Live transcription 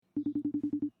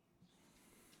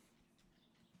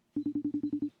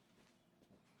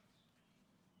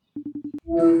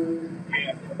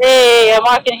Hey, I'm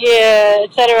walking here,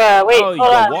 etc. Wait, Oh, hold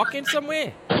you're on. walking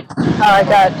somewhere? Oh, I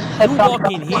got You headphones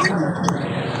walking here?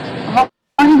 on.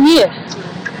 I'm here.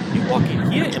 You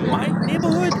walking here in my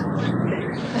neighborhood?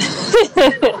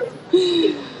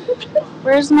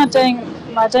 Where's my dang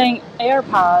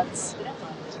AirPods?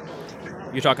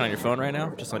 You're talking on your phone right now?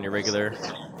 Just on your regular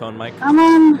phone mic? I'm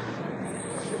on.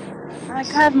 I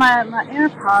got my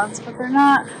AirPods, but they're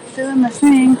not doing the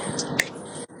thing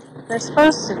they're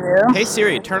supposed to do. Hey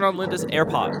Siri, turn on Linda's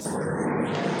AirPods.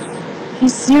 Hey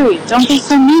Siri, don't be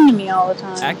so mean to me all the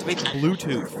time. Activate the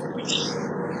Bluetooth.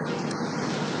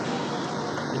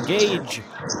 Engage.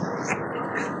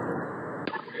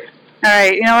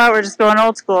 Alright, you know what? We're just going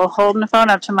old school, holding the phone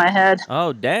up to my head.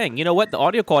 Oh, dang. You know what? The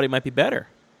audio quality might be better.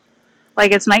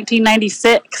 Like it's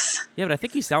 1996. Yeah, but I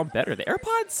think you sound better. The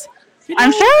AirPods? You know,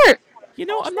 I'm sure. You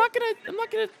know, I'm not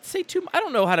gonna say too much. I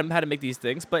don't know how to make these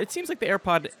things, but it seems like the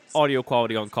AirPod audio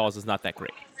quality on calls is not that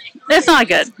great. It's not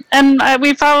good. And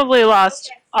we probably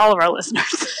lost all of our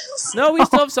listeners. No, we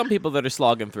still have some people that are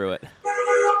slogging through it.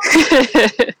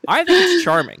 I think it's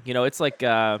charming. You know, it's like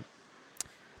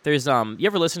there's you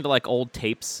ever listen to like old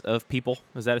tapes of people?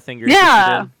 Is that a thing you're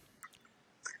interested in?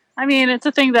 I mean, it's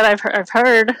a thing that I've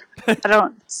heard. I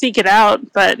don't seek it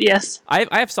out, but yes. I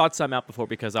have sought some out before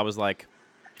because I was like,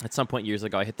 at some point years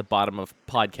ago, I hit the bottom of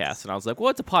podcasts, and I was like, well,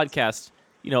 it's a podcast,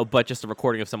 you know, but just a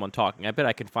recording of someone talking. I bet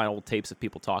I can find old tapes of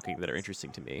people talking that are interesting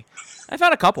to me. I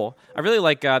found a couple. I really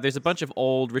like, there's a bunch of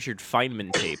old Richard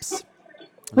Feynman tapes.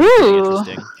 Ooh.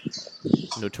 Interesting.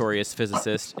 Notorious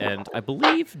physicist, and I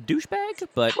believe douchebag,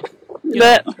 but,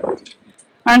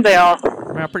 aren't they all?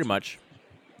 Yeah, pretty much.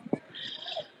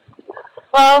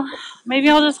 Well, maybe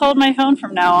I'll just hold my phone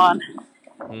from now on.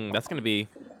 That's going to be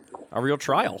a real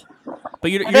trial. But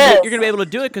you're going to be able to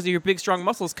do it because of your big, strong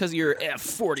muscles because you're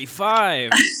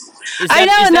F45. Is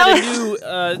that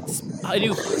a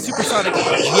new supersonic jet,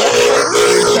 or is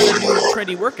that a new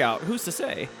trendy workout? Who's to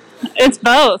say? It's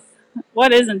both.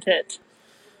 What isn't it?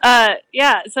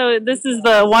 Yeah, so this is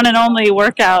the one and only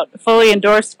workout fully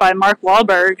endorsed by Mark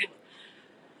Wahlberg.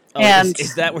 Oh, and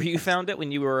is that where you found it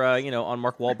when you were, on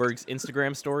Mark Wahlberg's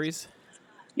Instagram stories?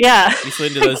 Yeah. You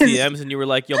slid into those DMs and you were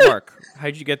like, "Yo, Mark,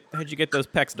 how'd you get those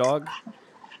pecs, dog?"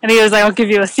 And he was like, "I'll give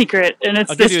you a secret, and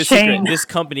it's this chain. This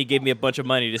company gave me a bunch of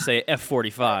money to say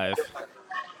F45."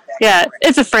 Yeah,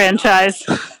 it's a franchise.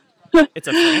 It's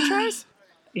a franchise?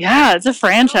 Yeah, it's a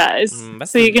franchise.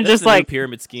 So you can just like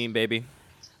pyramid scheme, baby.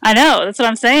 I know, that's what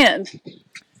I'm saying.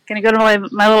 Gonna go to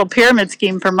my little pyramid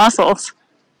scheme for muscles.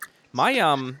 My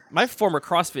former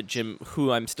CrossFit gym,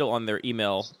 who I'm still on their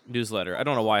email newsletter. I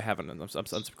don't know why I haven't. I'm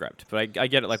unsubscribed, but I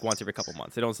get it like once every couple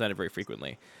months. They don't send it very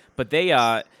frequently. But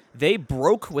they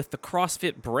broke with the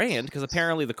CrossFit brand because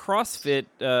apparently the CrossFit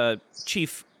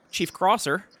chief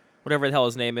crosser, whatever the hell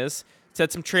his name is,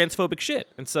 said some transphobic shit,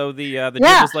 and so the gym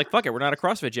was like, "Fuck it, we're not a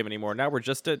CrossFit gym anymore. Now we're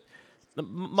just a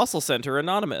Muscle Center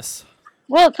Anonymous."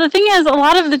 Well, the thing is, a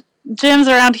lot of the gyms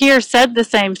around here said the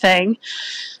same thing.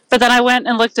 But then I went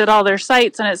and looked at all their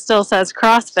sites, and it still says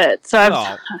CrossFit. So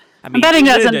I'm betting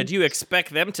Linda, do you expect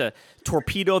them to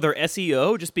torpedo their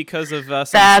SEO just because of some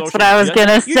That's what I was going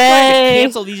to say. You're trying to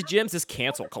cancel these gyms. This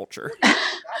cancel culture.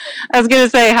 I was going to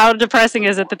say, how depressing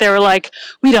is it that they were like,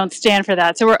 we don't stand for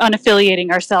that, so we're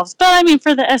unaffiliating ourselves. But I mean,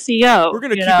 for the SEO. We're going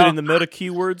to keep it in the meta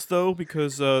keywords, though,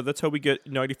 because that's how we get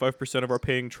 95% of our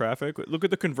paying traffic. Look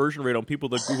at the conversion rate on people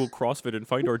that Google CrossFit and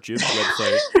find our gym's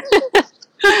website.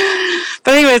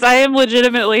 But anyways, I am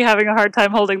legitimately having a hard time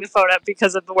holding the phone up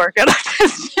because of the workout.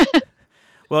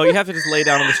 Well, you have to just lay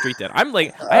down on the street then. I'm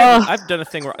like, I've done a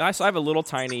thing where I have a little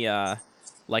tiny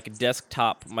like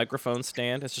desktop microphone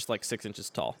stand. It's just like 6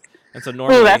 inches tall, and so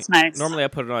normally, that's nice. Normally I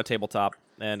put it on a tabletop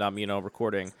and I'm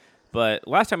recording. But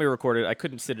last time we recorded, I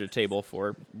couldn't sit at a table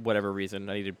for whatever reason.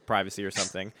 I needed privacy or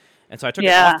something, and so I took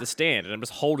it off the stand, and I'm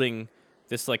just holding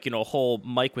this whole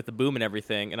mic with the boom and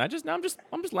everything, and I'm just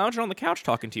lounging on the couch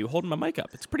talking to you, holding my mic up.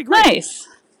 It's pretty great. Nice.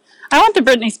 I want the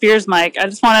Britney Spears mic. I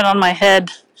just want it on my head,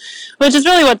 which is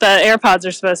really what the AirPods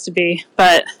are supposed to be.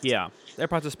 But yeah, the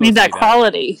AirPods are supposed need to that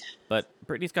quality. But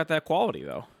Britney's got that quality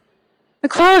though. The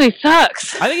quality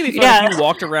sucks. I think it'd be fun if you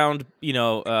walked around,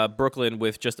 Brooklyn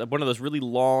with just one of those really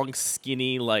long,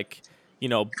 skinny,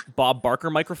 Bob Barker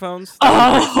microphones. You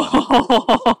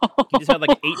just had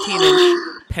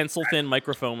 18-inch pencil-thin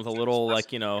microphone with a little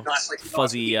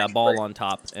fuzzy ball on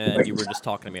top, and you were just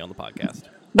talking to me on the podcast.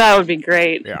 That would be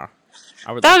great. Yeah,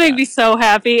 that would make me so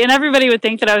happy, and everybody would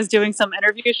think that I was doing some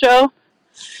interview show.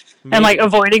 Maybe. And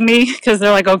avoiding me because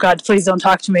they're like, "Oh God, please don't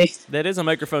talk to me." That is a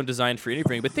microphone designed for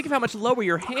interviewing, but think of how much lower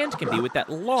your hand can be with that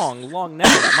long neck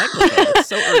of that microphone. It's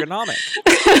so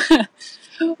ergonomic.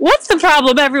 What's the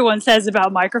problem everyone says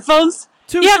about microphones?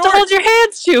 Too you short. have to hold your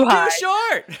hands too high.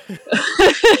 Too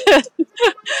short.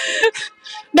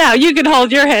 Now you can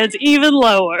hold your hands even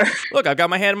lower. Look, I've got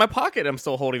my hand in my pocket. I'm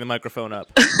still holding the microphone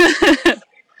up.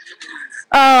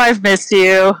 Oh, I've missed you.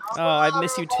 Oh, I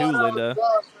miss you too, Linda.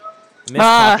 Miss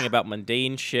talking about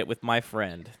mundane shit with my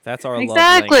friend. That's our love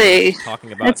language.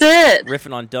 Talking about That's it.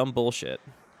 Riffing on dumb bullshit.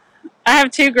 I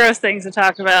have 2 gross things to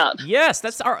talk about. Yes,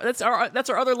 that's our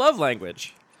other love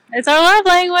language. It's our love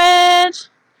language.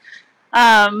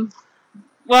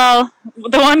 Well,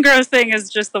 the one gross thing is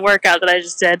just the workout that I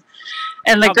just did.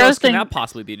 And the How gross thing. Can that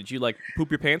possibly be? Did you like poop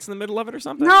your pants in the middle of it or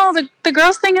something? No, the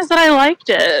gross thing is that I liked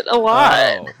it a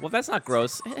lot. Oh, well, that's not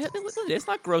gross. It's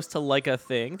not gross to like a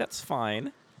thing. That's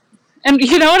fine. And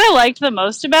you know what I liked the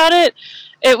most about it?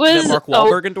 It was that Mark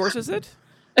Wahlberg endorses it.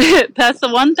 That's the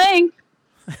one thing.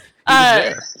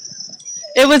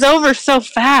 It was over so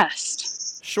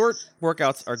fast. Short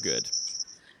workouts are good.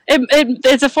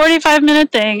 It's a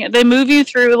 45-minute thing. They move you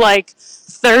through like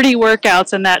 30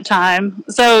 workouts in that time.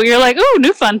 So you're like, ooh,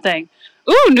 new fun thing.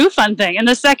 Ooh, new fun thing. And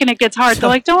the second it gets hard, they're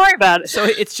like, don't worry about it. So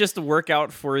it's just a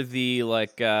workout for the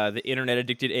the internet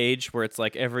addicted age, where it's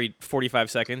like every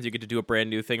 45 seconds you get to do a brand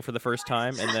new thing for the first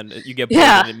time, and then you get bored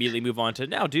and immediately move on to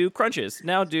now do crunches,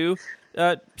 now do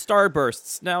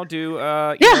starbursts, now do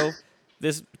you know,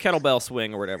 this kettlebell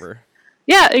swing or whatever.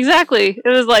 Yeah, exactly. It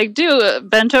was like, do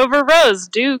bent over rows,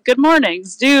 do good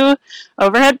mornings, do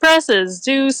overhead presses,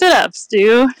 do sit-ups,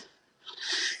 do...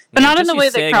 But not in the way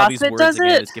that CrossFit does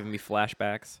it. It's giving me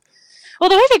flashbacks. Well,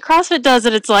 the way that CrossFit does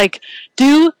it, it's like,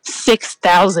 do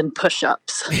 6,000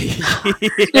 push-ups.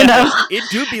 You know? It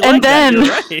do be like that, you're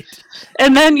right.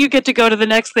 And then you get to go to the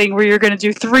next thing where you're going to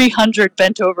do 300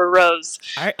 bent over rows.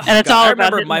 I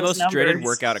remember my most dreaded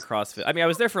workout at CrossFit. I mean, I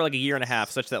was there for like a year and a half,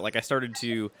 such that like I started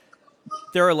to...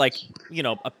 There are like, you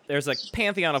know, there's like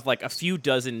pantheon of like a few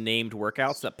dozen named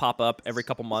workouts that pop up every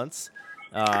couple months.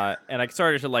 And I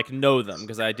started to like know them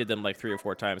because I did them like 3 or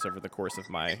 4 times over the course of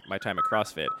my time at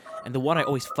CrossFit. And the one I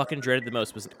always fucking dreaded the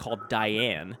most was called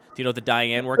Diane. Do you know the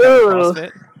Diane workout at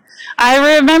CrossFit?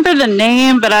 I remember the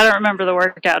name, but I don't remember the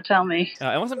workout. Tell me.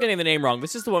 Unless I'm getting the name wrong,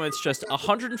 this is the one that's just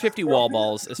 150 wall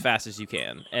balls as fast as you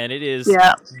can. And it is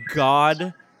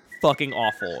god fucking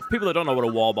awful. For people that don't know what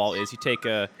a wall ball is, you take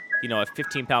a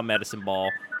 15-pound medicine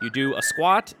ball. You do a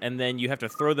squat, and then you have to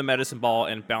throw the medicine ball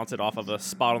and bounce it off of a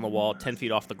spot on the wall 10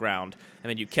 feet off the ground, and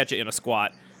then you catch it in a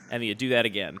squat, and then you do that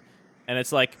again. And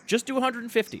it's like, just do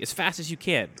 150 as fast as you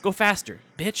can. Go faster.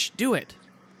 Bitch, do it.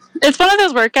 It's one of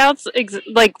those workouts,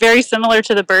 like very similar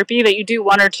to the burpee, that you do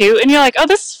 1 or 2, and you're like, oh,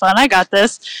 this is fun, I got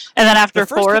this. And then after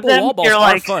 4 of them, you're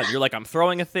like... fun. You're like, I'm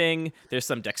throwing a thing, there's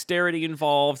some dexterity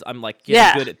involved, I'm like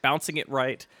getting good at bouncing it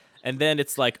right. And then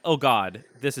it's like, oh god,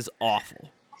 this is awful.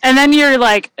 And then you're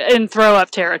like in throw-up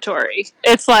territory.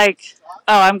 It's like,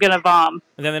 oh, I'm going to vom.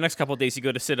 And then the next couple of days you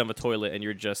go to sit on the toilet and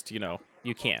you're just, you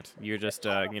can't. You're just,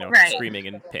 screaming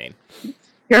in pain.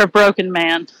 You're a broken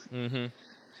man. Mm-hmm.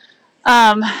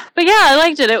 But yeah, I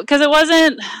liked it because it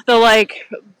wasn't the like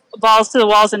balls to the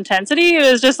walls intensity.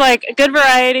 It was just like a good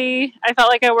variety. I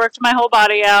felt like I worked my whole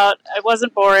body out. It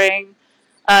wasn't boring.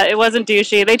 It wasn't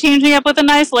douchey. They teamed me up with a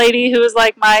nice lady who was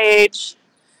like my age,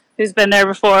 who's been there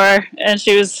before, and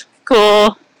she was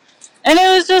cool. And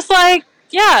it was just like,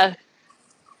 yeah.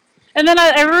 And then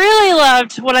I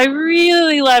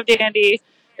really loved, Andy,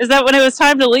 is that when it was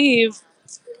time to leave,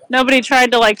 nobody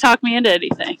tried to like talk me into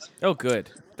anything. Oh, good.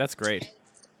 That's great.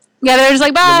 Yeah, they're just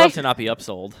like, bye. You'd love to not be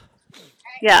upsold.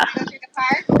 Yeah.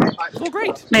 Well,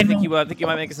 great. Maybe. Think you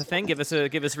might make us a thing? Give us a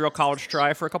real college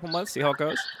try for a couple months. See how it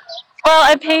goes. Well,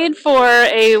 I paid for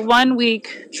a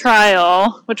 1-week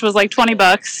trial, which was like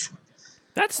 $20.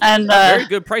 That's a very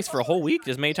good price for a whole week,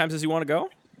 as many times as you want to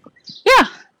go. Yeah.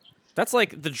 That's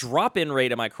like the drop-in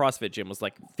rate at my CrossFit gym was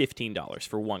like $15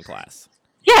 for one class.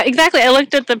 Yeah, exactly. I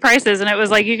looked at the prices, and it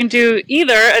was like you can do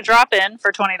either a drop-in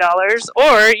for $20,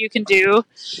 or you can do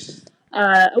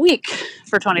a week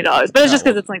for $20. But it's just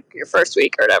because it's like your first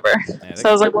week or whatever. Yeah, so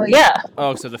I was like, well, yeah.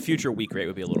 Oh, so the future week rate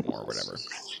would be a little more or whatever.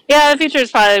 Yeah, the future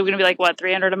is probably going to be like, what,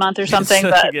 $300 a month or something?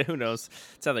 But yeah, who knows?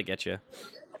 That's how they get you.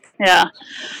 Yeah.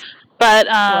 But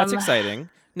well, that's exciting.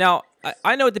 Now,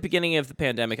 I know at the beginning of the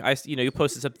pandemic, you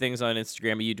posted some things on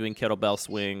Instagram of you doing kettlebell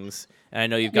swings, and I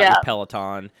know you've got your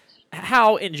Peloton.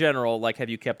 How, in general, have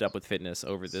you kept up with fitness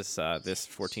over this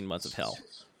 14 months of hell?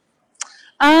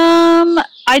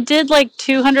 I did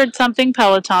 200-something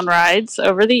Peloton rides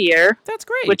over the year. That's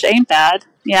great. Which ain't bad.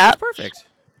 Yeah. That's perfect.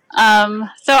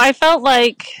 So I felt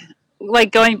like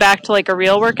going back to a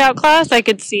real workout class, I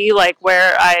could see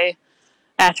where I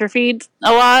atrophied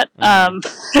a lot. I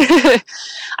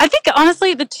think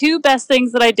honestly the two best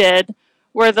things that I did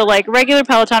were the like regular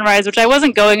Peloton rides, which I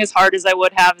wasn't going as hard as I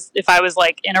would have if I was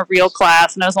like in a real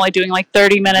class and I was only doing like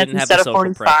 30 minutes instead of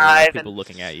 45. People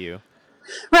looking at you.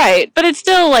 Right, but it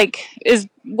still like is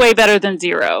way better than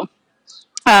zero.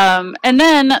 And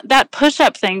then that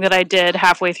push-up thing that I did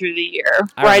halfway through the year,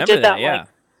 where I did that, yeah. like,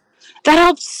 that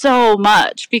helped so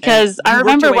much because I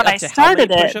remember when I started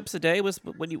how many push-ups a day was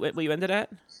what you ended at?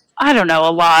 I don't know,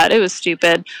 a lot. It was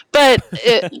stupid, but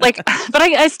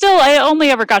I only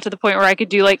ever got to the point where I could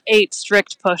do like 8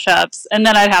 strict push-ups, and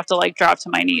then I'd have to like drop to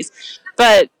my knees.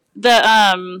 But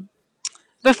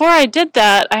before I did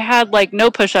that, I had like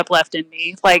no push-up left in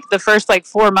me. Like the first like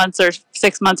 4 months or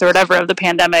 6 months or whatever of the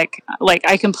pandemic, like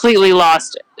I completely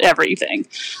lost everything.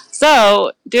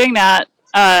 So doing that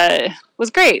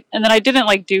was great. And then I didn't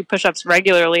like do push-ups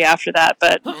regularly after that,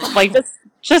 but like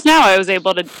just now I was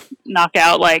able to knock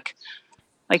out like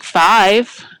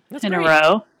 5 in a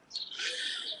row.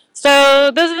 So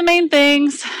those are the main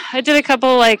things. I did a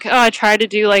couple I tried to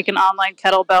do like an online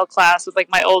kettlebell class with like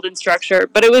my old instructor,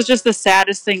 but it was just the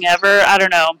saddest thing ever. I don't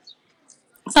know.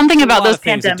 Something about those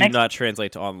pandemic do not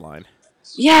translate to online.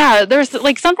 Yeah, there's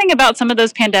like something about some of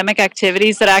those pandemic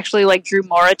activities that actually like drew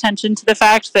more attention to the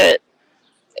fact that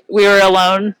we were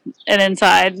alone and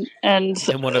inside. And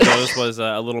one of those was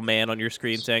a little man on your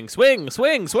screen saying, "Swing,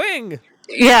 swing, swing."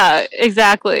 Yeah,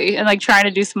 exactly. And like trying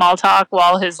to do small talk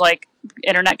while his like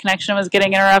internet connection was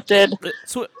getting interrupted.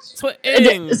 Swing.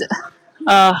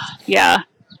 Yeah.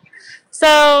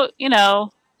 So,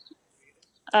 not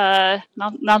the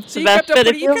best. You kept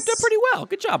up pretty well.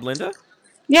 Good job, Linda.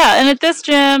 Yeah, and at this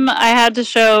gym, I had to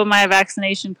show my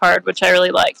vaccination card, which I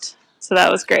really liked. So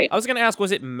that was great. I was going to ask,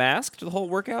 was it masked the whole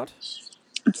workout?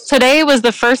 Today was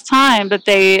the first time that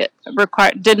they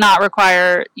did not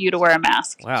require you to wear a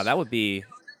mask. Wow, that would be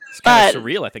kind of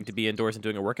surreal, I think, to be indoors and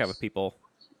doing a workout with people.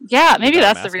 Yeah, maybe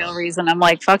that's the real reason. I'm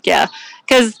like, fuck yeah.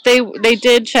 Because they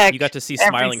did check. You got to see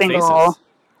smiling faces.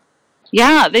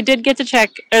 Yeah, they did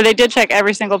check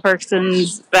every single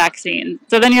person's vaccine.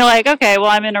 So then you're like, okay, well,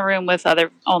 I'm in a room with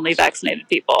other only vaccinated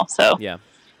people. So yeah,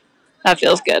 that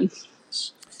feels good.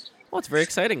 Well, it's very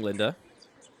exciting, Linda.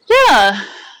 Yeah.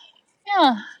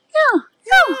 I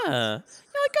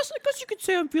guess you could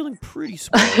say I'm feeling pretty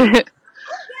small.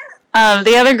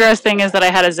 The other gross thing is that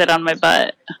I had a zit on my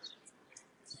butt.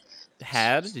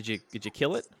 Did you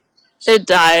kill it? It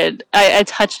died. I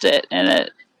touched it and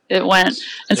it went.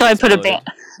 And so I put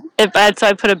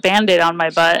a Band-Aid on my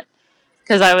butt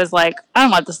because I was like, I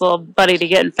don't want this little buddy to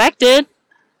get infected.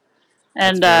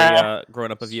 And that's very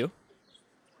grown up of you.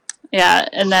 Yeah,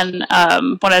 and then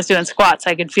when I was doing squats,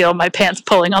 I could feel my pants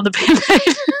pulling on the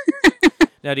Band-Aid.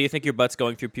 Now, do you think your butt's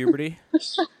going through puberty?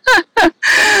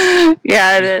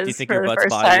 Yeah, it is. Do you think your butt's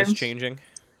body is changing?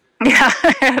 Yeah,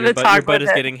 I had to talk your butt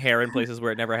is getting hair in places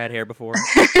where it never had hair before.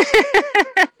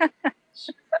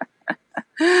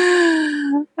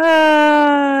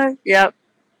 Yep.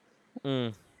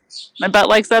 My butt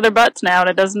likes other butts now, and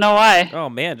it doesn't know why. Oh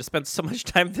man, just spent so much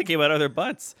time thinking about other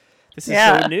butts. This is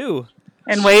so new.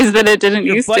 In ways that it didn't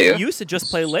used to. Your butt used to just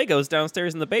play Legos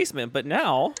downstairs in the basement, but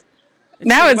now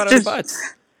it's just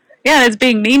butts. Yeah, and it's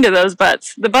being mean to those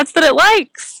butts. The butts that it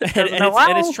likes. And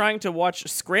it's trying to watch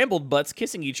scrambled butts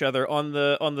kissing each other on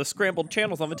the scrambled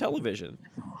channels on the television.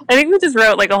 I think we just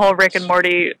wrote like a whole Rick and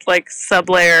Morty like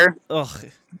sublayer. Ugh.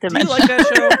 Do you like that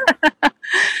show?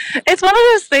 It's one of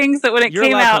those things that when it You're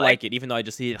came allowed out, to like it, even though I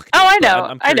just see it. Oh, I know.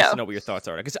 I'm curious to know what your thoughts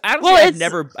are, because I've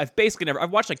basically never.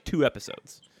 I've watched like 2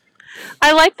 episodes.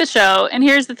 I like the show, and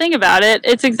here's the thing about it: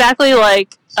 it's exactly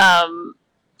like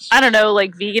I don't know,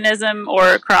 like veganism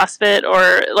or CrossFit,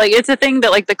 or like it's a thing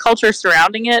that like the culture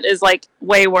surrounding it is like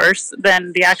way worse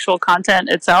than the actual content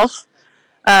itself.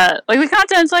 Like the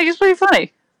content's like it's pretty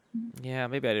funny. Yeah,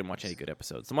 maybe I didn't watch any good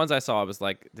episodes. The ones I saw, I was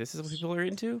like, this is what people are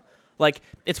into? Like,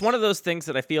 it's one of those things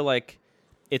that I feel like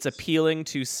it's appealing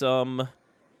to some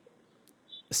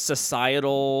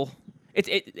societal...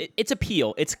 Its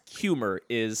appeal, its humor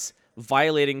is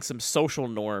violating some social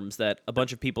norms that a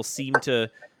bunch of people seem to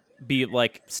be,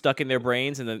 like, stuck in their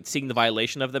brains, and then seeing the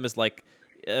violation of them is, like,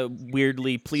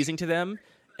 weirdly pleasing to them.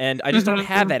 And I just don't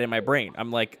have that in my brain.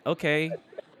 I'm like, okay,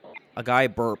 a guy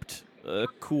burped.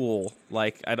 Cool.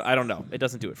 Like, I don't know. It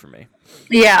doesn't do it for me.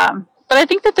 Yeah. But I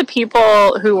think that the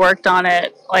people who worked on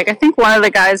it, like, I think one of the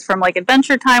guys from, like,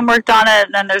 Adventure Time worked on it,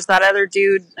 and then there's that other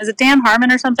dude, is it Dan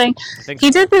Harmon or something? I think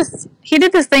he did this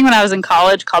thing when I was in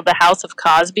college called The House of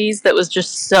Cosbys that was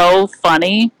just so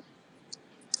funny.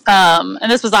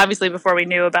 And this was obviously before we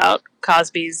knew about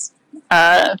Cosby's,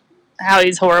 how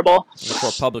he's horrible.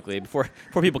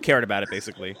 Before people cared about it,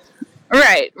 basically.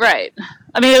 Right.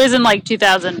 I mean, it was in like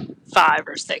 2005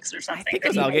 or 6 or I something. think that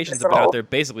those he made allegations this have been out little- there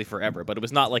basically forever, but it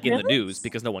was not like in the Really? news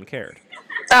because no one cared.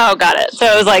 Oh, got it. So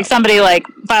it was like somebody like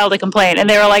filed a complaint, and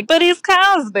they were like, "But he's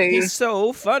Cosby." He's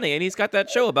so funny, and he's got that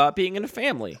show about being in a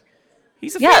family.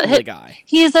 He's a Yeah, family guy.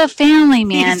 He's a family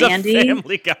man, He's a Andy.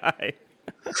 family guy.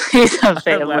 He's a I'm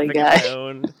family laughing at my guy.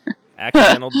 own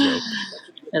accidental joke.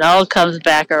 It all comes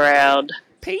back around.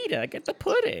 Peter, get the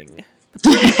pudding.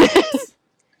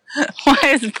 Why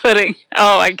is pudding?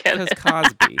 Oh, I get Because it.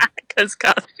 Cosby. Because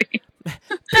Cosby.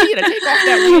 Peter, take off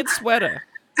that weird sweater.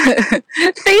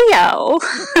 Theo.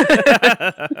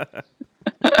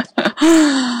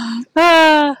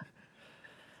 Ah,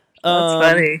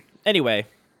 that's funny. Anyway,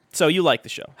 so you like the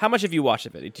show. How much have you watched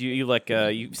of it? Do you like,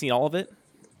 you've seen all of it?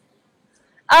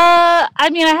 I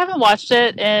mean, I haven't watched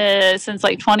it since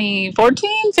like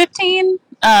 2014, 15.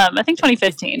 I think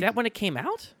 2015. Is that when it came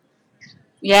out?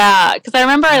 Yeah, because I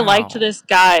remember I liked Wow. this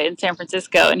guy in San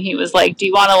Francisco, and he was like, "Do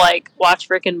you want to like watch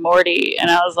Rick and Morty?"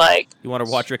 And I was like, You want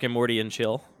to watch Rick and Morty and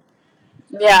chill?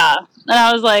 "Yeah." And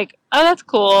I was like, "Oh, that's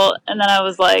cool." And then I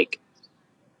was like,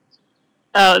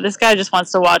 "Oh, this guy just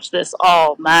wants to watch this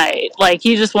all night." Like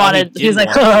he just wanted. He's like,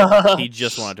 He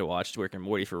just wanted to watch Rick and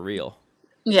Morty for real.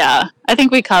 "Yeah." I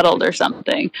think we cuddled or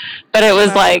something, but it was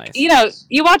That's like nice. you know,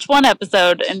 you watch one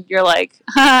episode and you're like,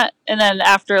 "Huh," and then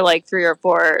after like 3 or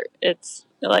 4,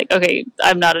 you're like, "Okay,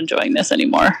 I'm not enjoying this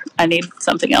anymore. I need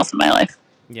something else in my life."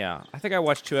 Yeah, I think I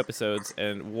watched 2 episodes,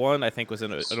 and one I think was a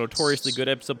notoriously good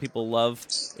episode people love.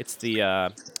 It's the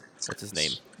what's his name,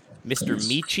 Mr.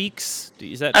 Meatcheeks.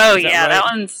 Is that? Oh is that yeah,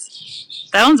 right?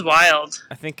 that one's wild.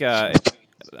 I think so.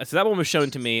 That one was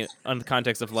shown to me on the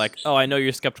context of like, oh, I know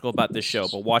you're skeptical about this show,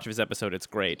 but watch his episode; it's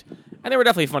great. And there were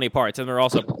definitely funny parts, and there were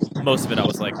also most of it I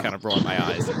was like kind of rolling my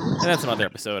eyes. And that's another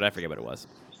episode. I forget what it was,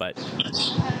 but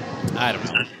I don't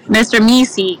know. Mr.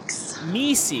 Meeseeks.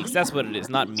 Meeseeks, that's what it is,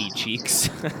 not me cheeks.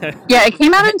 Yeah, it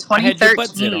came out in I had your butt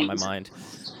zit 2013. on my mind.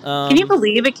 Can you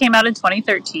believe it came out in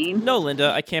 2013? No,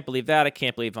 Linda, I can't believe that. I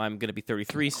can't believe I'm going to be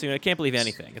 33 soon. I can't believe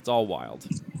anything. It's all wild.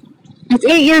 It's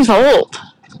 8 years old.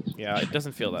 Yeah, it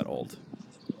doesn't feel that old.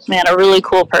 Man, a really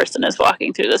cool person is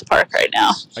walking through this park right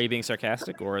now. Are you being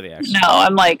sarcastic, or are they actually? No,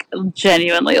 I'm like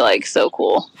genuinely like so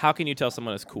cool. How can you tell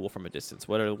someone is cool from a distance?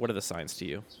 What are the signs to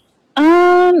you?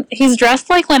 He's dressed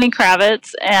like Lenny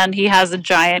Kravitz and he has a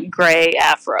giant gray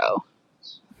afro.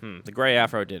 The gray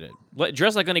afro did it.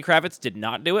 Dressed like Lenny Kravitz did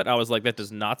not do it. I was like, that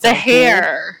does not The sound cool.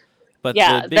 hair. But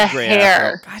Yeah, the big the gray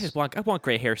hair. afro. I want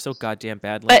gray hair so goddamn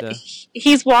bad, But Linda.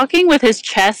 he's walking with his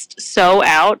chest so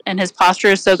out and his posture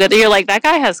is so good that you're like, that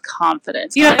guy has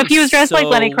confidence. You know, I'm if he was dressed like so-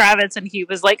 Lenny Kravitz and he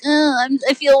was like,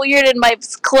 I feel weird in my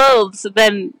clothes,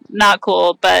 then not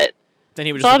cool. But Then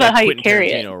he would it's just all look about like how you Quentin carry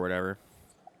Tarantino it. or whatever.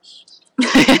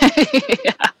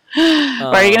 Yeah.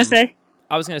 What are you going to say?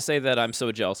 I was going to say that I'm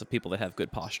so jealous of people that have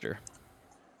good posture.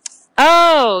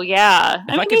 Oh, yeah.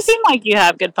 I I mean, could you seem like you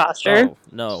have good posture. Oh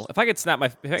no! If I could snap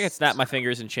my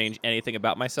fingers and change anything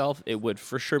about myself, it would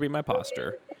for sure be my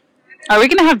posture. Are we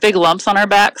going to have big lumps on our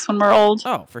backs when we're old?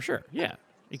 Oh, for sure. Yeah.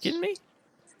 You kidding me?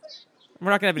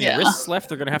 We're not gonna have any Yeah. wrists left.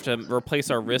 They're gonna have to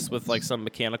replace our wrists with like some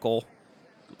mechanical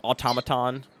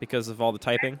automaton because of all the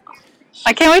typing.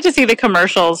 I can't wait to see the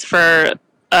commercials for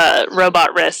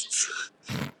robot wrists.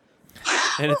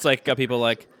 And it's like got people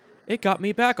like, it got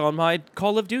me back on my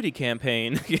Call of Duty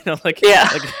campaign. You know, like, Yeah.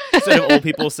 like instead of old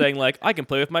people saying like, I can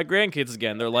play with my grandkids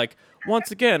again, they're like,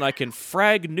 once again I can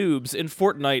frag noobs in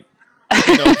Fortnite,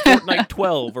 Fortnite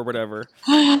 12 or whatever.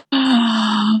 Okay,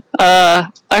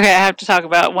 I have to talk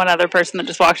about one other person that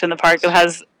just walked in the park that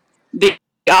has the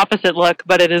opposite look,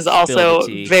 but it is also the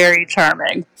tea. very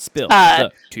charming. Spill Uh,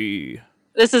 the tea.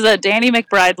 This is a Danny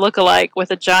McBride lookalike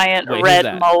with a giant Wait, who's red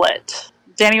that? mullet.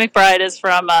 Danny McBride is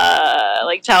from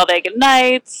like Talladega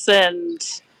Nights and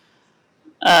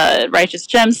Righteous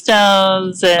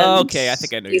Gemstones. And Okay, I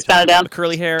think I know. he's you're found talking it about. The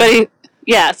curly hair. But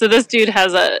yeah, so this dude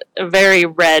has a very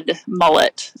red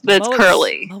mullet that's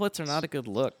curly. Mullets are not a good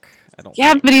look. I don't.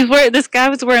 Yeah, think. but this guy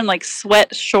was wearing like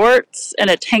sweat shorts and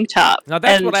a tank top. Now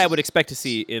that's and, what I would expect to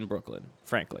see in Brooklyn,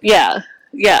 frankly. Yeah,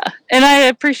 and I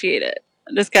appreciate it.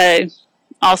 This guy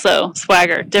also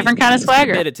swagger, different kind of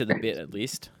swagger. Committed to the bit, at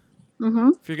least. Mm-hmm.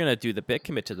 If you're gonna do the bit,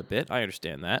 commit to the bit. I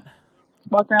understand that.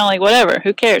 Walk around like whatever.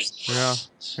 Who cares?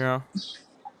 Yeah.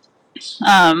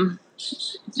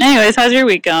 Anyways, how's your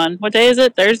week going? What day is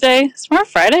it? Thursday? Is tomorrow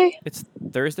Friday? It's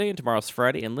Thursday and tomorrow's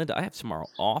Friday, and Linda, I have tomorrow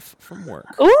off from work.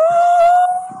 Ooh,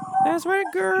 That's right,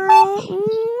 girl.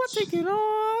 Ooh, taking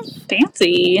off.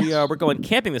 fancy. We're going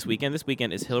camping this weekend. This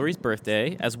weekend is Hillary's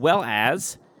birthday, as well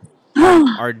as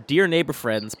our dear neighbor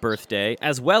friend's birthday,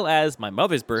 as well as my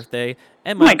mother's birthday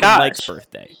and Oh my my Uncle Mike's gosh.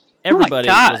 birthday. Everybody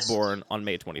gosh. was born on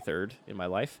May 23rd in my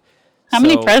life. How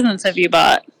many presents have you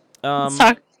bought? Let's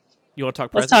talk. You want to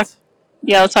talk Let's presents?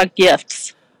 let's talk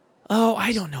gifts. Oh,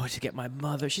 I don't know what to get my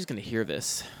mother. She's going to hear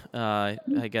this. I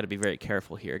got to be very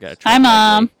careful here. Got to. Hi,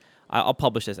 Mom. I'll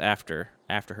publish this after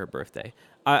her birthday.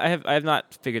 I have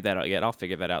not figured that out yet. I'll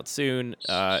figure that out soon.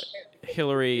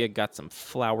 Hillary got some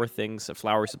flower things, a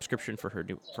flower subscription for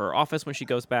her office when she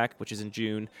goes back, which is in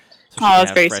June. So she can that's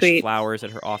have very fresh sweet. Flowers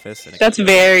at her office. And That's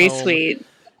very sweet.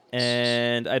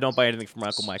 And I don't buy anything from my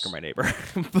Uncle Mike or my neighbor,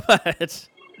 but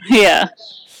yeah.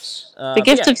 The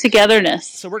gift of togetherness.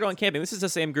 So we're going camping. This is the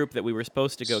same group that we were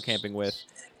supposed to go camping with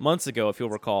months ago, if you'll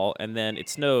recall, and then it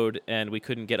snowed, and we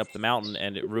couldn't get up the mountain,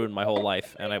 and it ruined my whole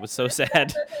life, and I was so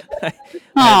sad. I had like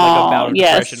a bout of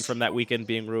depression from that weekend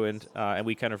being ruined, and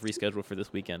we kind of rescheduled for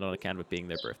this weekend on account of it being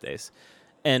their birthdays,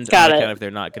 and on account of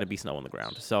there not going to be snow on the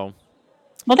ground. So,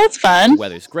 well, that's fun. The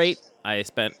weather's great. I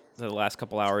spent the last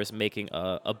couple hours making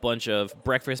a bunch of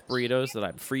breakfast burritos that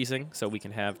I'm freezing, so we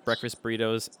can have breakfast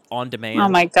burritos on demand. Oh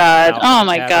my god! Oh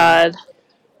my god!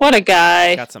 What a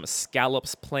guy! Got some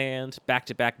scallops planned,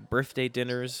 back-to-back birthday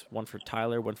dinners, one for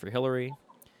Tyler, one for Hillary.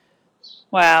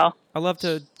 Wow! I love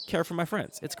to care for my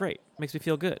friends. It's great. Makes me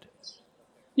feel good.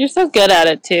 You're so good at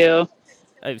it too.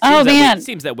 It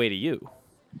seems that way to you.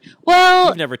 Well,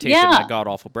 you've never tasted my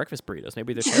god-awful breakfast burritos.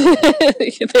 Maybe they're terrible.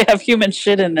 They have human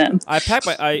shit in them.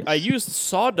 I used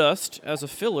sawdust as a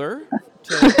filler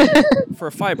for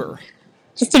fiber,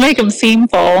 just to make them seem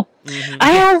full. Mm-hmm.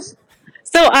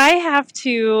 I have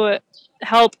to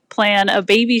help plan a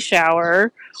baby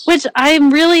shower, which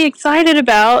I'm really excited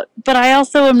about, but I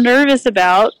also am nervous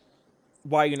about.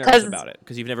 Why are you nervous about it?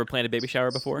 Because you've never planned a baby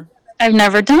shower before? I've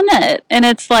never done it, and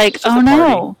it's like, oh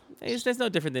no. It's no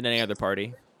different than any other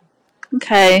party.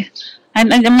 Okay. I'm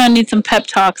going to need some pep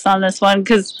talks on this one,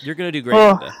 because... You're going to do great,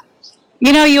 Linda.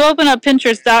 You know, you open up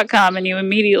Pinterest.com and you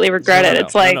immediately regret it.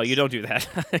 It's like... No, you don't do that.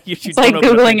 It's like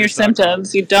Googling your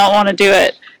symptoms. You don't want to do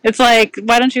it. It's like,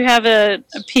 why don't you have a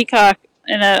peacock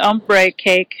and an ombre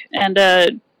cake and a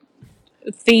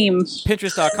theme?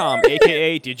 Pinterest.com,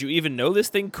 a.k.a. did you even know this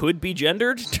thing could be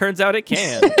gendered? Turns out it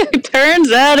can.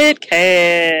 Turns out it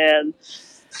can.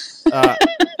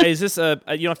 Is this you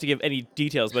don't have to give any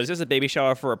details, but is this a baby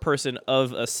shower for a person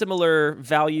of similar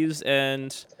values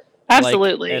and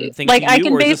absolutely and like I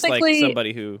can or basically is this like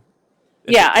somebody who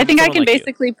I think I can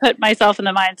basically put myself in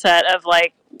the mindset of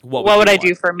like what would I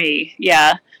do for me.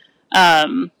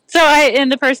 And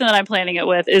the person that I'm planning it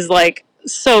with is like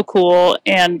so cool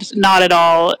and not at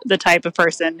all the type of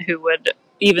person who would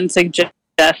even suggest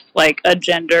like a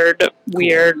gendered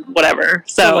weird whatever.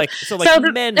 So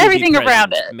men everything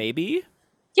around it. Maybe?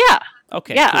 Yeah.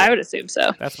 Okay. Yeah, cool. I would assume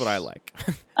so. That's what I like.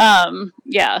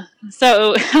 Yeah.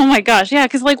 So, oh my gosh, yeah,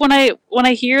 because like when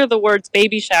I hear the words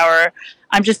baby shower,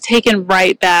 I'm just taken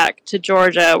right back to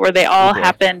Georgia, where they all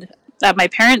happened at my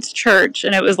parents' church,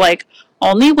 and it was like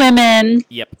only women.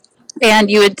 Yep. And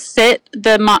you would sit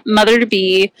the mother to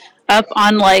be up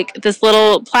on like this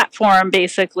little platform,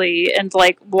 basically, and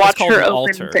like watch her open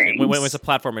altar. things. When it's a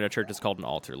platform in a church, it's called an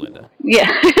altar, Linda. Yeah.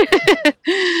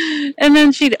 And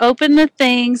then she'd open the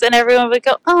things, and everyone would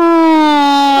go,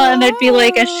 "Oh!" And there'd be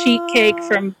like a sheet cake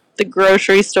from the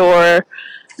grocery store,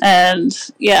 and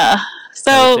yeah.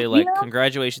 So I would say, like,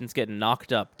 congratulations, getting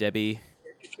knocked up, Debbie.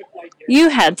 You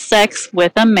had sex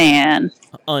with a man.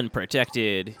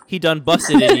 Unprotected. He done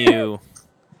busted in you.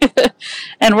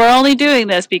 And we're only doing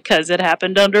this because it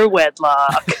happened under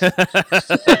wedlock.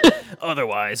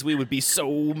 Otherwise, we would be so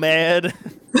mad.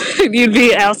 You'd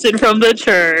be ousted from the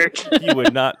church. You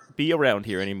would not be around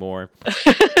here anymore.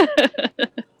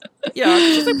 Yeah,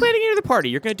 just like planning into the party.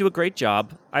 You're going to do a great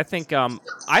job. I think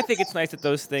it's nice that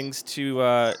those things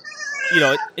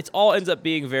it all ends up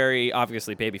being very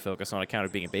obviously baby focused on account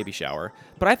of being a baby shower.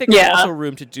 But I think there's also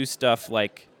room to do stuff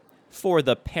like for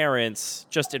the parents,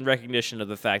 just in recognition of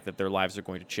the fact that their lives are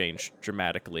going to change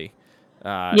dramatically.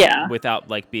 Without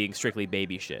like being strictly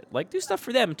baby shit. Like do stuff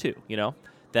for them too,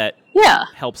 that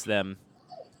helps them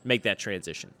make that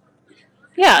transition.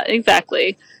 Yeah,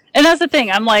 exactly. And that's the thing.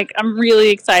 I'm really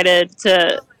excited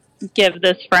to give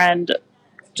this friend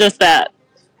just that.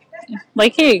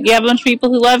 Like, hey, you have a bunch of people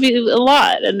who love you a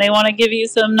lot, and they want to give you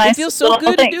some nice. It feels so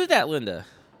good to do that, Linda.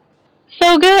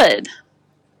 So good.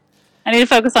 I need to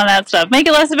focus on that stuff. Make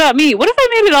it less about me. What if I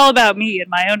made it all about me and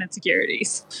my own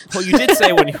insecurities? Well, you did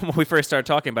say when we first started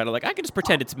talking about it, like, I can just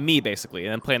pretend it's me, basically,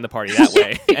 and then plan the party that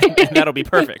way, and that'll be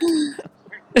perfect.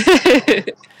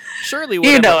 Surely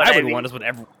what I would want is what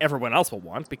everyone else will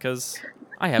want, because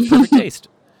I have perfect taste.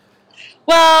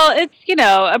 Well, it's,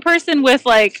 a person with,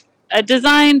 like, a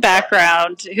design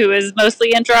background who is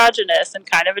mostly androgynous and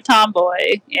kind of a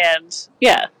tomboy. And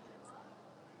yeah.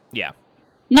 Yeah.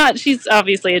 She's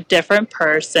obviously a different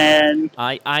person.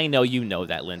 I know you know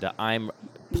that, Linda. I'm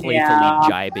playfully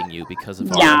jibing you because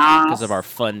of our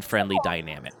fun, friendly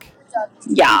dynamic.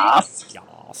 Yes.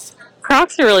 Yes.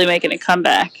 Crocs are really making a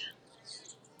comeback.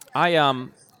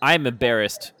 I'm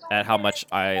embarrassed at how much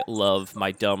I love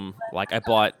my dumb, like, I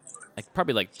bought, like,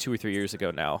 probably like 2 or 3 years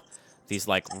ago now, these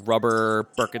like rubber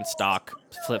Birkenstock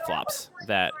flip-flops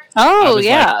that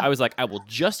I was like, I will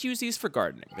just use these for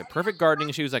gardening. They're perfect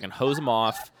gardening shoes. I can hose them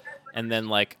off, and then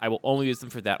like I will only use them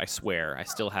for that. I swear. I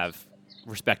still have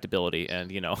respectability,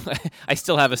 and I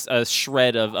still have a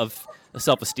shred of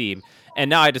self-esteem. And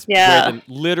now I just wear them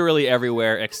literally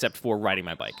everywhere except for riding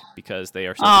my bike because they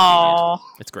are so convenient.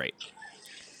 It's great.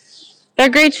 They're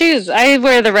great shoes. I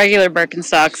wear the regular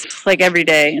Birkenstocks like every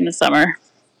day in the summer.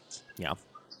 Yeah.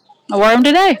 I wore them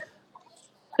today.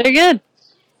 They're good.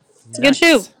 It's a good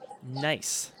shoe.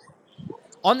 Nice.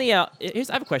 On the I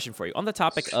have a question for you. On the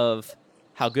topic of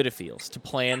how good it feels to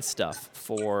plan stuff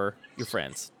for your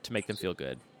friends to make them feel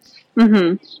good.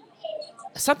 Mm-hmm.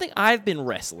 Something I've been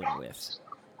wrestling with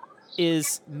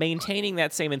is maintaining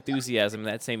that same enthusiasm,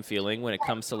 that same feeling when it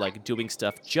comes to like doing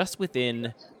stuff just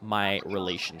within my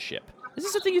relationship. Is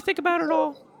this something you think about at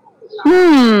all?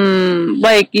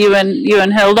 Like you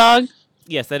and Hill Dog?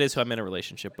 Yes, that is who I'm in a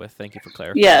relationship with. Thank you for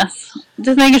clarifying. Yes.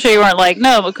 Just making sure you weren't like,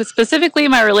 no, because specifically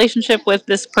my relationship with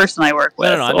this person I work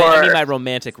with. No. I mean my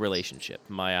romantic relationship,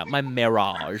 my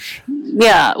marriage.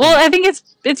 Yeah. Well, I think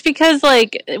it's because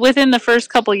like within the first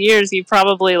couple years, you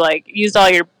probably like used all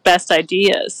your best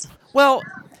ideas. Well,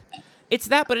 it's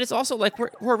that, but it's also like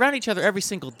we're around each other every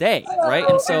single day, right?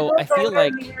 And so I feel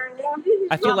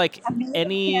like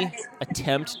any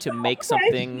attempt to make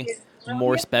something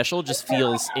more special just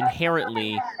feels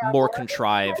inherently more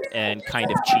contrived and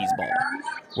kind of cheeseball.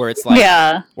 Where it's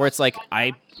like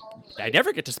I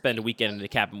never get to spend a weekend in the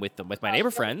cabin with my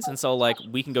neighbor friends, and so like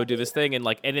we can go do this thing, and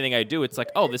like anything I do, it's like,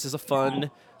 oh, this is a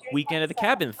fun weekend at the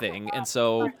cabin thing, and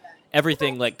so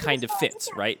everything like kind of fits,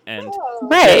 right? And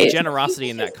generosity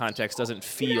in that context doesn't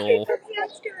feel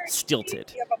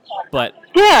stilted. But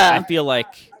I feel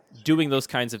like doing those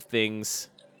kinds of things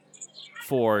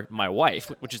for my wife,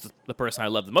 which is the person I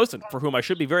love the most and for whom I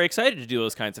should be very excited to do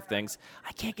those kinds of things,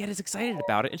 I can't get as excited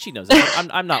about it, and she knows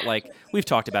it. I'm not like, we've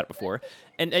talked about it before,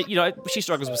 and she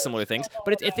struggles with similar things,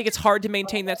 but I think it's hard to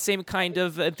maintain that same kind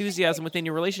of enthusiasm within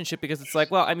your relationship because it's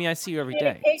like, well, I mean, I see you every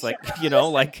day. It's like,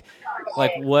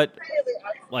 like what,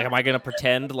 like, am I going to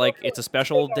pretend like it's a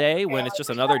special day when it's just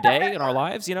another day in our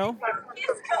lives, Yeah.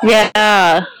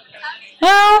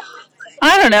 Well,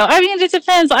 I don't know. I mean, it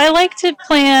depends. I like to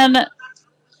plan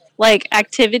like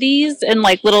activities and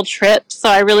like little trips. So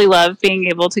I really love being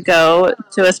able to go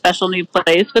to a special new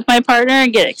place with my partner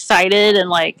and get excited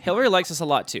and like. Hillary likes us a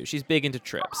lot too. She's big into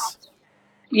trips.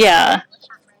 Yeah.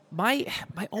 My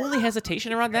only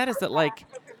hesitation around that is that like,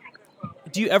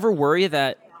 do you ever worry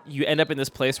that you end up in this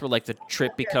place where like the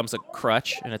trip becomes a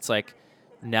crutch and it's like,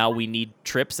 now we need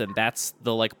trips and that's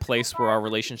the like place where our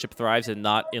relationship thrives and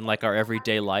not in like our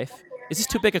everyday life? Is this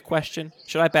too big a question?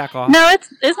 Should I back off? No,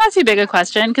 it's not too big a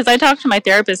question because I talk to my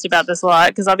therapist about this a lot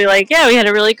because I'll be like, yeah, we had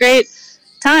a really great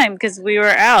time because we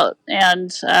were out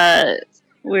and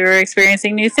we were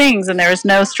experiencing new things and there was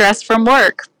no stress from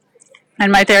work.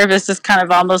 And my therapist is kind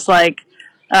of almost like,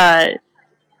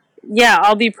 yeah,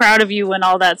 I'll be proud of you when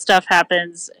all that stuff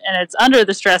happens and it's under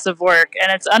the stress of work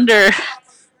and it's under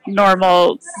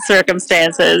normal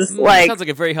circumstances. Like, sounds like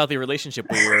a very healthy relationship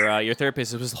where your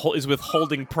therapist is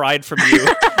withholding pride from you,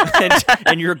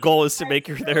 and your goal is to make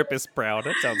your therapist proud.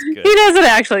 That sounds good. He doesn't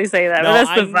actually say that, but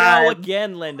that's the vibe. I know,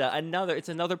 again, Linda. It's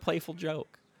another playful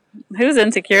joke. Who's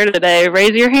insecure today?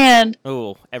 Raise your hand.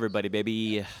 Oh, everybody,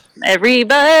 baby.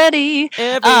 Everybody.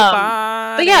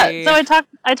 But yeah, so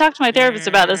I talk to my therapist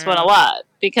about this one a lot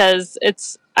because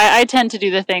I tend to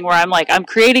do the thing where I'm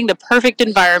creating the perfect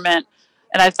environment.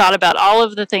 And I've thought about all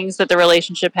of the things that the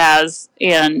relationship has,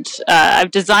 and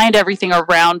I've designed everything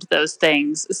around those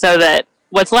things so that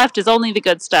what's left is only the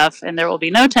good stuff, and there will be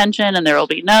no tension, and there will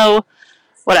be no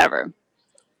whatever.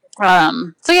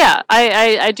 So yeah,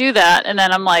 I do that, and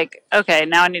then I'm like, okay,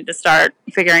 now I need to start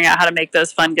figuring out how to make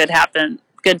those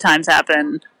good times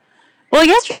happen. Well,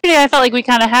 yesterday I felt like we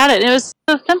kind of had it. It was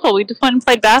so simple. We just went and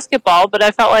played basketball, but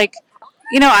I felt like,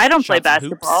 I don't play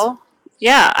basketball.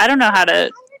 Yeah, I don't know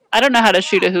how to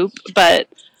shoot a hoop, but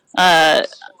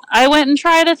I went and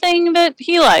tried a thing that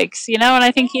he likes, and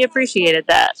I think he appreciated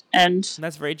that. And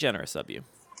that's very generous of you.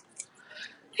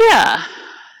 Yeah.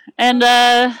 And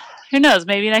who knows,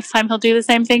 maybe next time he'll do the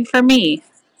same thing for me.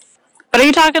 But are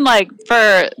you talking like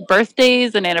for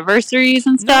birthdays and anniversaries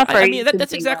and No, stuff? Or are I you mean that's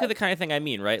thinking exactly like, the kind of thing I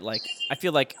mean, right? Like I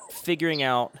feel like figuring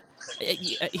out.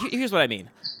 Here's what I mean.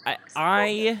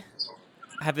 I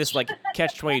have this like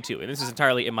catch-22, and this is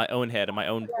entirely in my own head and my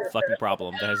own fucking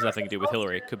problem that has nothing to do with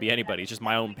Hillary. It could be anybody. It's just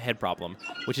my own head problem,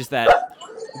 which is that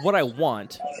what I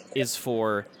want is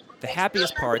for the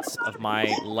happiest parts of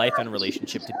my life and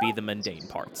relationship to be the mundane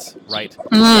parts, right? Like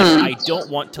I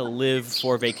don't want to live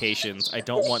for vacations. I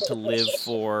don't want to live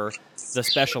for the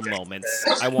special moments.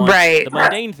 I want right, the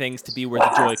mundane things to be where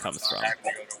the joy comes from.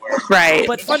 right.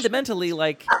 But fundamentally,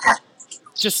 like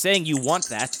just saying you want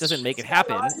that doesn't make it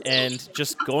happen, and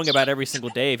just going about every single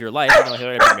day of your life. You know,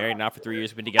 Hillary and I have been married now for 3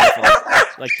 years. We've been together for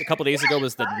like a couple days ago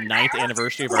was the 9th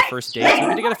anniversary of our first date. So we've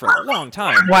been together for a long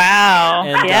time. Wow.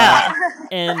 And, yeah.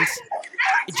 And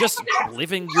just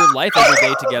living your life every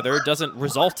day together doesn't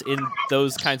result in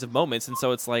those kinds of moments. And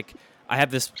so it's like I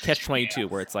have this catch-22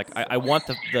 where it's like I want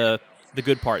the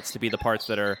good parts to be the parts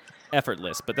that are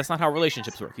effortless, but that's not how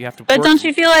relationships work. You have to But work. don't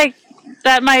you feel like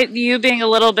that might you being a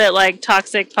little bit like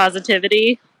toxic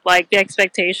positivity, like the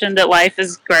expectation that life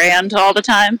is grand all the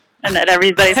time and that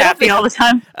everybody's happy all the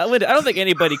time? Linda, I don't think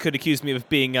anybody could accuse me of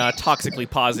being toxically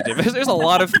positive. There's a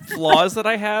lot of flaws that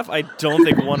I have. I don't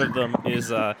think one of them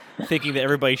is thinking that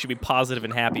everybody should be positive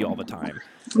and happy all the time.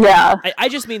 Yeah. I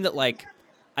just mean that, like,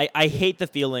 I hate the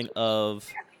feeling of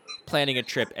planning a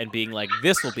trip and being like,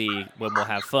 this will be when we'll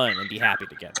have fun and be happy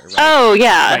together. Right? Oh,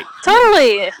 yeah. Right.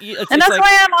 Totally. It's and that's like,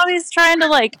 why I'm always trying to,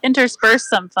 like, intersperse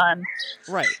some fun.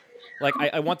 Right. Like,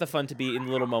 I want the fun to be in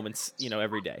little moments, you know,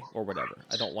 every day or whatever.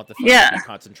 I don't want the fun to be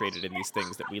concentrated in these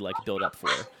things that we, like, build up for.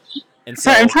 And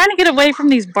so, sorry, I'm trying to get away from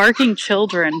these barking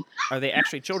children. Are they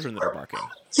actually children that are barking?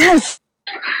 Yes.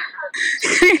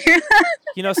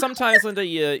 You know, sometimes, Linda,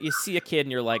 you see a kid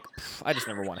and you're like, I just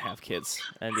never want to have kids.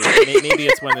 And maybe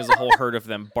it's when there's a whole herd of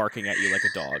them barking at you like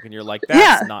a dog. And you're like,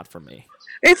 that's not for me.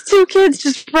 It's two kids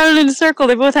just running in a circle.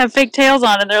 They both have fake tails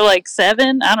on, and they're like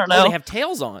 7. I don't know. Oh, they have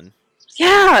tails on.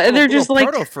 Yeah, and they're just like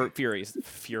proto-furies.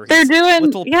 They're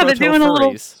doing, they're doing a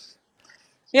little.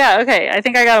 Yeah, okay. I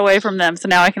think I got away from them, so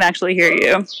now I can actually hear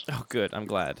you. Oh, good. I'm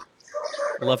glad.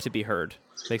 Love to be heard.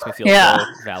 Makes me feel so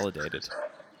validated.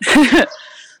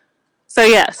 So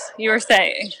yes, you were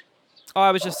saying. Oh,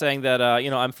 I was just saying that, you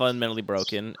know, I'm fundamentally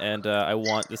broken, and I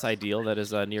want this ideal that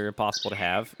is near impossible to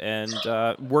have, and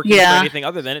working for anything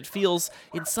other than it feels,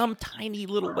 in some tiny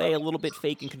little way, a little bit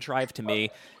fake and contrived to me,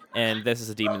 and this is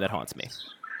a demon that haunts me.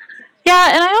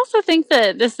 Yeah, and I also think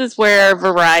that this is where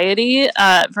variety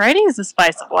is the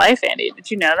spice of life, Andy. Did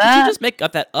you know that? Did you just make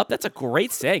that up? That's a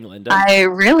great saying, Linda. I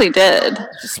really did.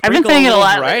 Just I've been saying it a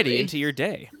lot variety lately. into your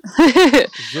day.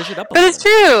 Zhuzh it up a but it's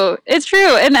true. It's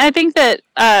true. And I think that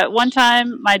one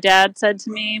time my dad said to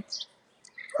me,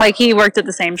 like, he worked at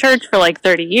the same church for like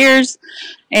 30 years,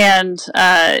 and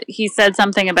he said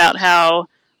something about how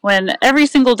when every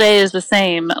single day is the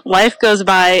same, life goes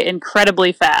by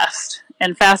incredibly fast.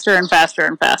 And faster and faster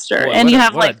and faster. Boy, and you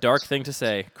have what a dark thing to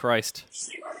say. Christ.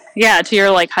 Yeah, to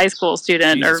your like high school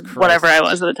student Jesus or Christ. whatever I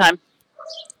was at the time.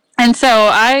 And so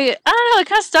I don't know, it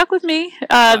kind of stuck with me.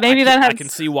 Maybe I can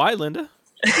see why, Linda.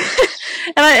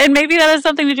 and maybe that has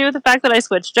something to do with the fact that I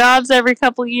switch jobs every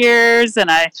couple years and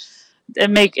I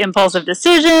make impulsive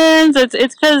decisions.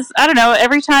 It's because, I don't know,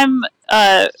 every time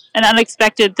an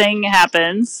unexpected thing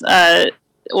happens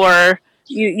or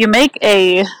you make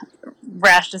a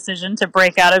rash decision to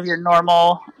break out of your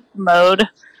normal mode.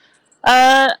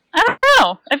 I don't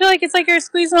know. I feel like it's like you're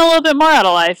squeezing a little bit more out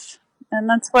of life. And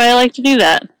that's why I like to do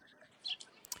that.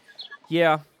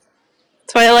 Yeah.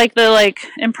 That's why I like the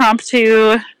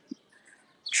impromptu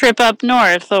trip up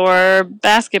north or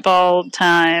basketball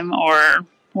time or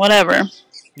whatever.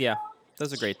 Yeah.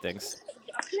 Those are great things.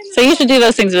 So you should do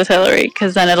those things with Hillary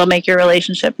because then it'll make your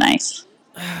relationship nice.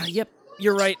 Yep.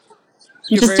 You're right.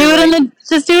 Just do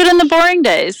it in the boring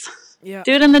days. Yeah.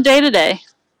 Do it in the day-to-day.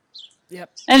 Yep.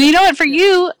 And you know what? For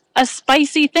you, a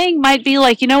spicy thing might be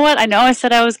like, you know what? I know I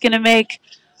said I was going to make,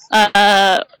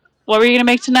 what were you going to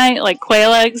make tonight? Like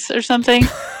quail eggs or something?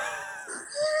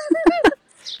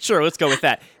 Sure, let's go with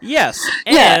that. Yes.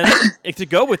 And to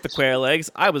go with the quail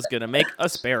eggs, I was going to make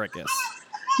asparagus.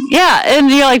 Yeah,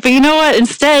 and you're like, but you know what?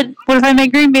 Instead, what if I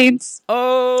make green beans?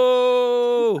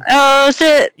 Oh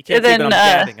shit! You can't see, but I'm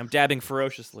dabbing. I'm dabbing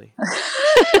ferociously.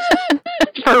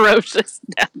 Ferocious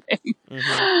dabbing.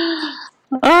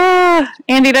 Mm-hmm. Oh,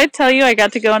 Andy, did I tell you I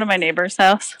got to go into my neighbor's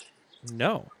house?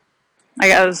 No.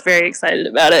 I was very excited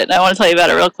about it, and I want to tell you about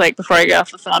it real quick before I get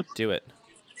off the phone. Do it.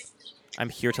 I'm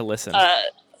here to listen.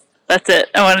 That's it.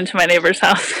 I went into my neighbor's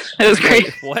house. It was great.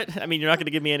 Wait, what? I mean, you're not going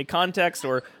to give me any context,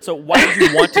 or so? Why did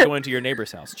you want to go into your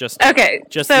neighbor's house? Just Okay,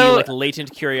 just so the like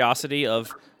latent curiosity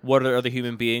of what are other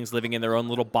human beings living in their own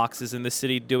little boxes in this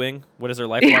city doing? What is their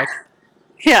life like?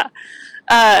 yeah,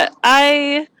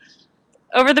 I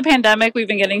over the pandemic we've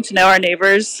been getting to know our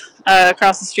neighbors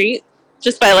across the street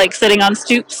just by like sitting on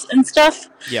stoops and stuff.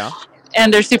 Yeah.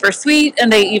 And they're super sweet, and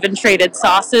they even traded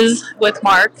sauces with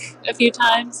Mark a few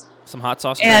times. Some hot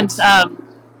sauce. And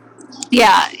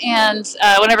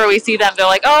whenever we see them, they're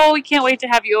like, "Oh, we can't wait to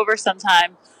have you over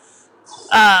sometime."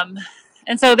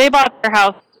 And so they bought their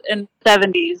house in the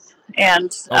 70s, and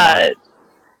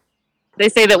they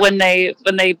say that when they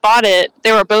bought it,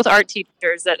 they were both art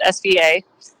teachers at SVA,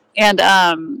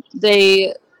 and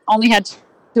they only had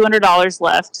 $200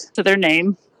 left to their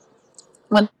name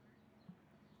when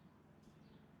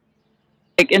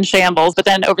like in shambles. But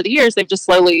then over the years, they've just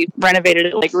slowly renovated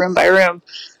it like room by room,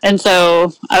 and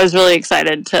so I was really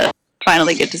excited to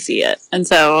finally get to see it. And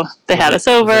so they had us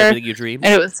over, everything you dreamed?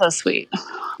 and it was so sweet.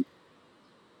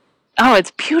 Oh,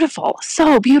 it's beautiful.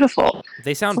 So beautiful.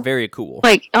 They sound very cool.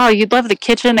 Like, oh, you'd love the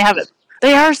kitchen. They have it.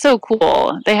 They are so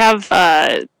cool. They have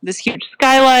this huge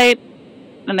skylight,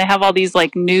 and they have all these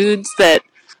like nudes that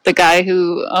the guy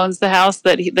who owns the house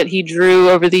that he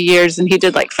drew over the years, and he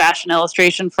did like fashion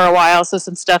illustration for a while. So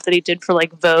some stuff that he did for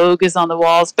like Vogue is on the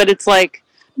walls, but it's like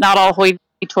not all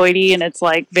hoity-toity, and it's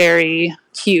like very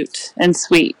cute and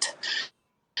sweet.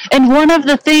 And one of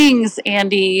the things,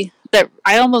 Andy, that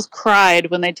I almost cried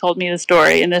when they told me the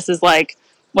story, and this is like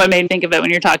what made me think of it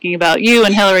when you're talking about you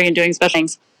and Hillary and doing special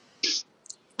things.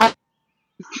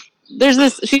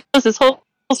 She tells this whole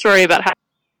story about how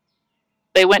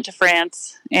they went to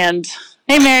France, and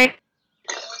hey, Mary.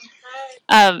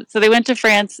 So they went to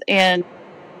France and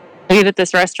ate at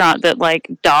this restaurant that like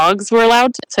dogs were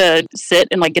allowed to sit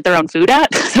and like get their own food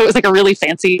at. So it was like a really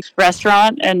fancy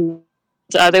restaurant, and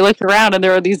they looked around and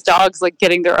there were these dogs like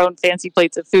getting their own fancy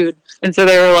plates of food. And so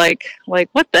they were like, what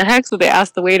the heck? So they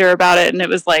asked the waiter about it, and it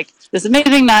was like this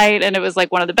amazing night, and it was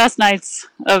like one of the best nights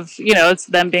of, it's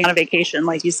them being on a vacation,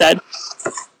 like you said.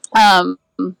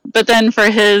 But then for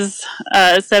his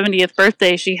 70th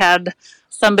birthday, she had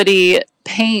somebody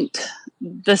paint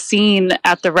the scene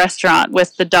at the restaurant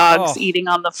with the dogs eating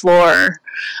on the floor.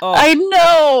 Oh. I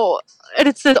know! And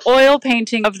it's an oil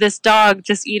painting of this dog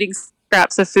just eating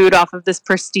scraps of food off of this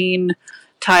pristine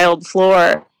tiled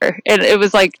floor. And it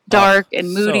was like dark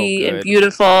and moody and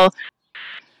beautiful.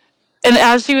 And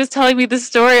as she was telling me this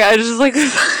story, I was just like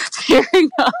tearing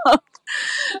up.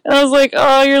 And I was like,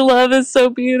 oh, your love is so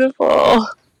beautiful.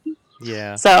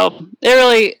 Yeah. So it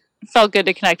really felt good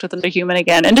to connect with another human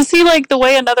again, and to see like the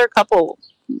way another couple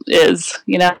is,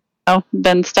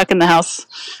 been stuck in the house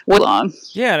way long.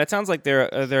 Yeah, and it sounds like they're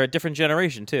a different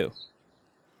generation too.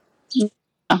 Yeah,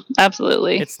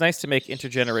 absolutely. It's nice to make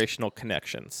intergenerational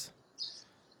connections.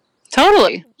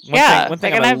 Totally. One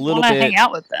thing I want to hang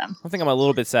out with them. One thing I'm a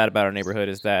little bit sad about our neighborhood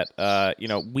is that,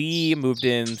 we moved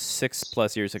in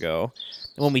 6+ years ago.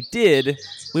 And when we did,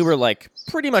 we were like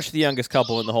pretty much the youngest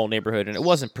couple in the whole neighborhood, and it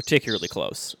wasn't particularly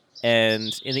close.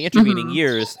 And in the intervening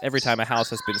years, every time a house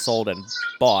has been sold and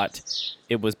bought,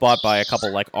 it was bought by a couple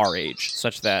like our age,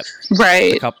 such that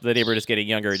the neighborhood is getting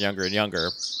younger and younger and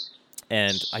younger.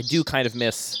 And I do kind of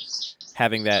miss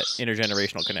having that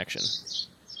intergenerational connection.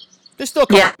 There's still a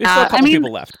couple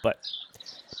people left, but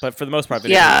for the most part, the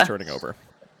neighborhood is turning over.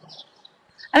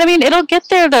 And I mean, it'll get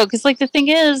there though, because like the thing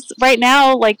is, right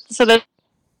now, like so the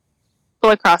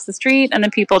people across the street and the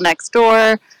people next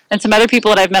door and some other people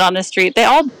that I've met on this street, they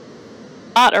all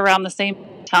bought around the same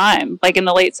time, like in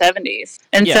the late 70s.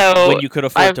 And so when you could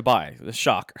afford to buy, the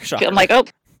shocker. I'm like, oh,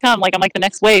 I'm like the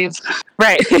next wave.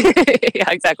 Right. Yeah,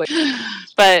 exactly.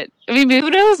 But I mean, who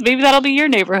knows? Maybe that'll be your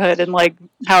neighborhood in like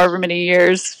however many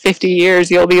years, 50 years,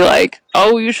 you'll be like,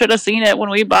 oh, you should have seen it when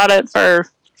we bought it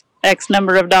for X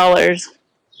number of dollars.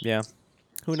 Yeah.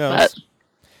 Who knows?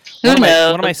 One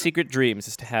of my secret dreams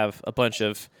is to have a bunch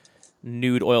of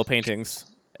nude oil paintings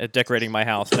decorating my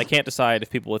house, and I can't decide if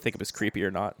people would think it was creepy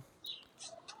or not.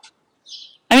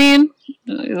 I mean,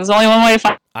 there's only one way to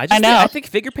find out. I think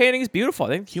figure painting is beautiful. I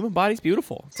think the human body's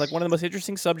beautiful. It's like one of the most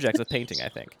interesting subjects of painting, I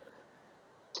think.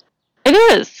 It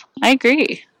is. I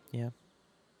agree. Yeah.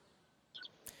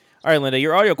 All right, Linda,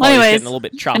 your audio quality is getting a little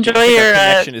bit choppy. Enjoy your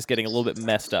connection is getting a little bit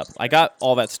messed up. I got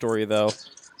all that story, though.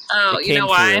 Oh, you know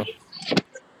why?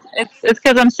 It's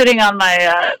because I'm sitting on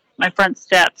my front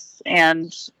steps,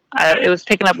 and it was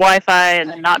picking up Wi-Fi and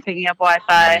then not picking up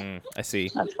Wi-Fi. I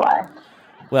see. That's why.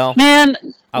 Well, man,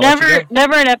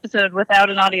 never an episode without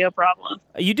an audio problem.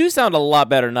 You do sound a lot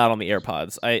better not on the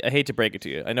AirPods. I hate to break it to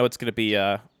you. I know it's going to be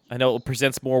a I know it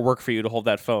presents more work for you to hold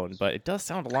that phone, but it does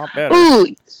sound a lot better. Ooh,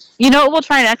 you know what we'll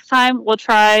try next time? We'll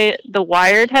try the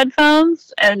wired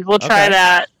headphones, and we'll try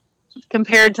that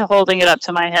compared to holding it up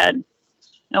to my head.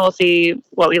 And we'll see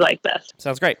what we like best.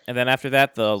 Sounds great. And then after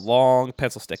that, the long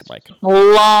pencil stick mic.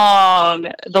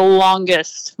 The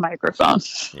longest microphone.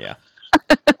 Yeah.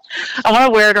 I want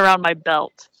to wear it around my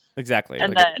belt. Exactly.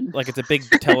 And like it's a big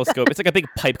telescope. It's like a big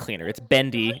pipe cleaner. It's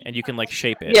bendy, and you can like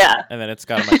shape it. Yeah. And then it's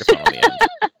got a microphone on the end.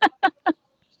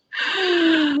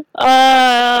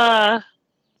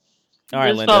 All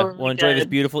right, Linda. Well, enjoy this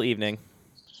beautiful evening.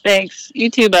 Thanks. You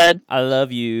too, bud. I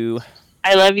love you.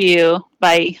 I love you.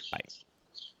 Bye. Bye.